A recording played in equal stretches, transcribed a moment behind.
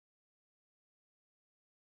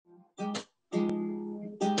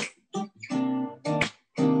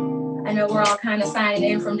I know we're all kind of signing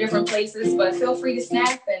in from different places, but feel free to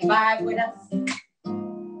snap and vibe with us.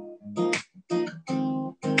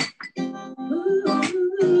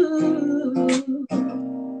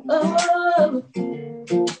 Oh.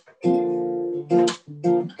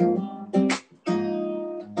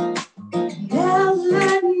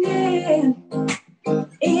 Melanin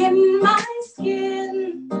in my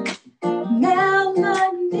skin,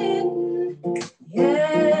 melanin,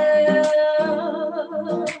 yeah.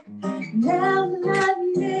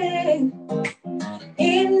 Melanin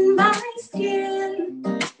in my skin,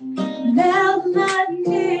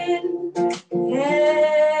 melanin,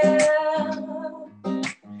 yeah.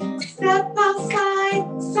 Step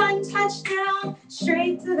outside, sun touchdown,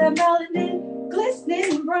 straight to the melanin,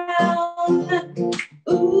 glistening brown.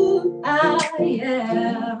 Ooh, I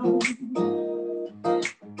am.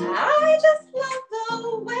 I just love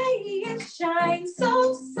the way it shines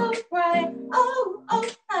so, so bright. Oh, oh,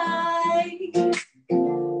 my.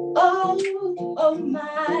 Oh, oh,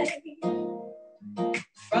 my.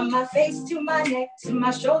 From my face to my neck, to my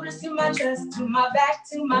shoulders, to my chest, to my back,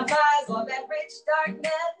 to my thighs, all that rich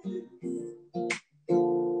darkness.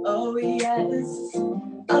 Oh, yes.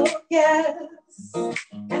 Oh, yes.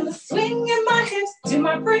 And the swing in my hips, to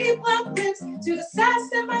my pretty plump lips, to the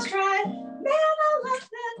sass in my stride. Man, I love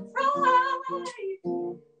that pride.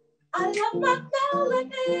 I love my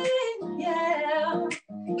melanin, yeah.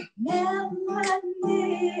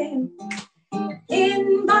 Melanin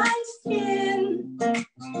in my skin,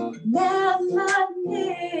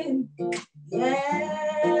 melanin,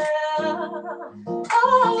 yeah.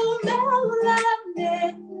 Oh,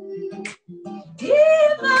 melanin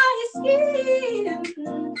in my skin,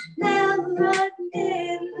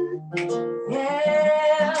 melanin,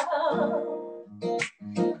 yeah.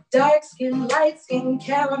 Dark skin, light skin,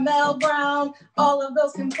 caramel brown, all of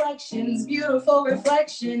those complexions, beautiful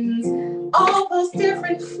reflections, all those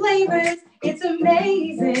different flavors, it's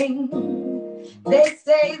amazing. They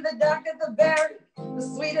say the darker the berry, the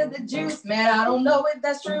sweeter the juice. Man, I don't know if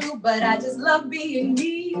that's true, but I just love being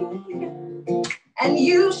me. And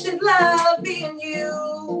you should love being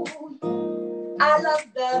you. I love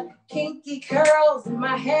the kinky curls in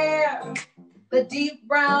my hair, the deep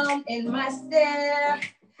brown in my stare,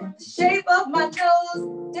 the shape of my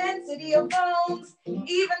nose, density of bones,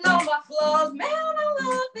 even though my flaws, man, I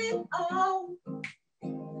love it all.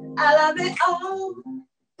 I love it all.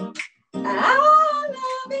 I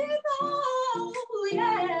love it all,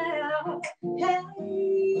 yeah.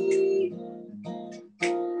 Hey,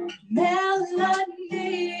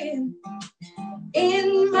 melanin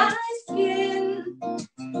in my skin,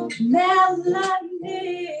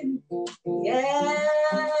 melanin, yeah.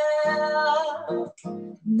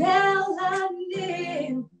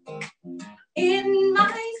 Melanin in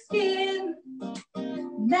my skin,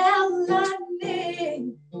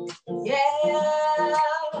 melanin, yeah.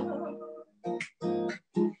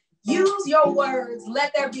 Use your words,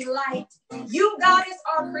 let there be light. You, goddess,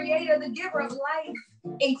 are creator, the giver of life,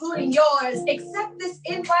 including yours. Accept this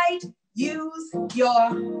invite, use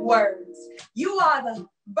your words. You are the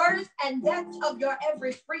birth and depth of your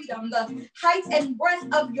every freedom, the height and breadth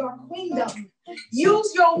of your queendom.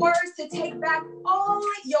 Use your words to take back all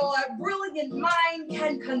your brilliant mind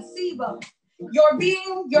can conceive of. Your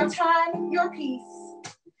being, your time, your peace,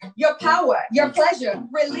 your power, your pleasure,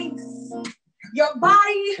 release. Your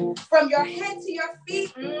body from your head to your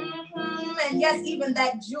feet, and yes, even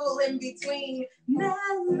that jewel in between.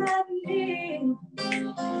 Melanin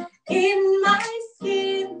in my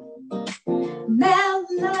skin,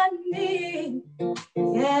 melanin,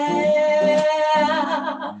 yeah.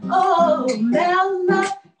 Oh, melanin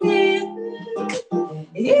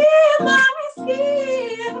in my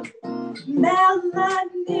skin,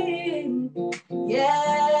 melanin,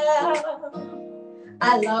 yeah.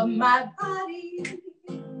 I love my body,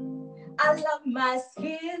 I love my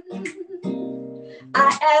skin.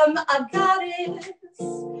 I am a goddess,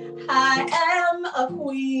 I am a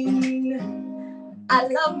queen. I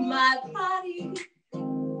love my body,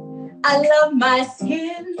 I love my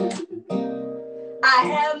skin.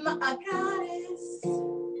 I am a goddess,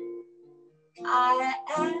 I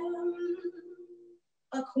am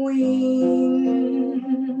a queen.